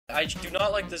I do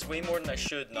not like this way more than I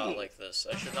should not like this.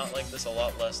 I should not like this a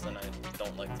lot less than I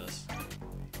don't like this.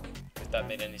 If that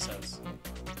made any sense.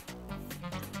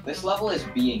 This level is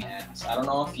being ass. I don't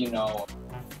know if you know.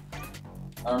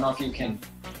 I don't know if you can,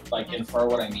 like, infer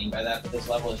what I mean by that, but this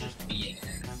level is just being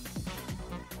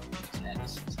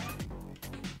ass.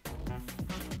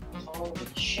 Holy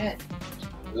shit.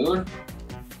 Dude.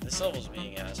 This level's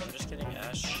being ass. I'm just getting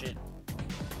ass shit.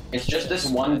 It's just this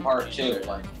one part, too.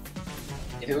 Like,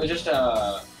 if it was just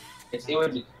it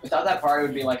would be, without that part, it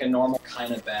would be like a normal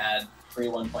kind of bad pre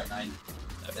 1.9. I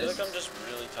feel like I'm just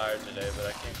really tired today, but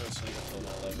I can't go to sleep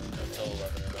until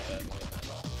 11 or my bed.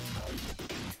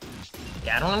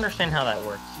 Yeah, I don't understand how that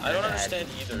works. I don't understand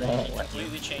either. He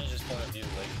completely changed his point of view.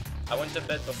 Like, I went to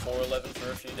bed before 11 for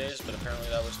a few days, but apparently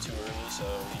that was too early, so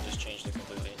he just changed it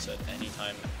completely and said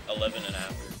anytime 11 and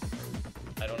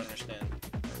after. I don't understand,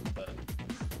 but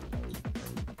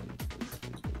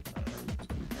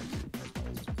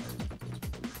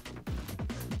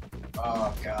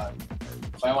Oh god.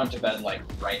 If I went to bed like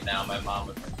right now, my mom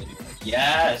would probably be like,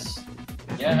 yes!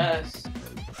 Yes!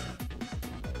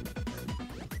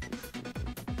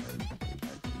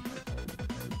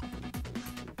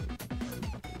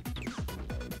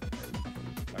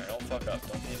 Alright, don't fuck up.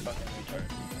 Don't be a fucking retard.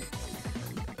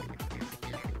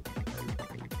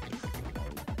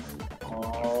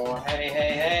 Oh,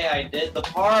 hey, I did the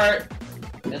part!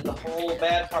 I did the whole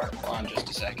bad part. Hold on just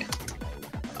a second.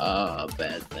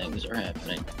 Bad things are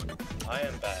happening. I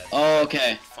am bad. Oh,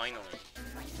 okay. Finally.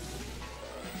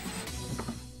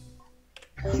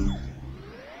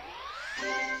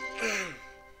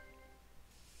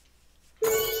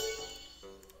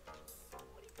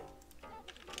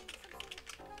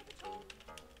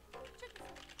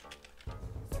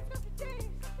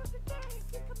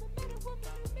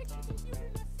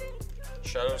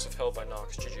 Shadows of Hell by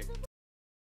Nox, GG.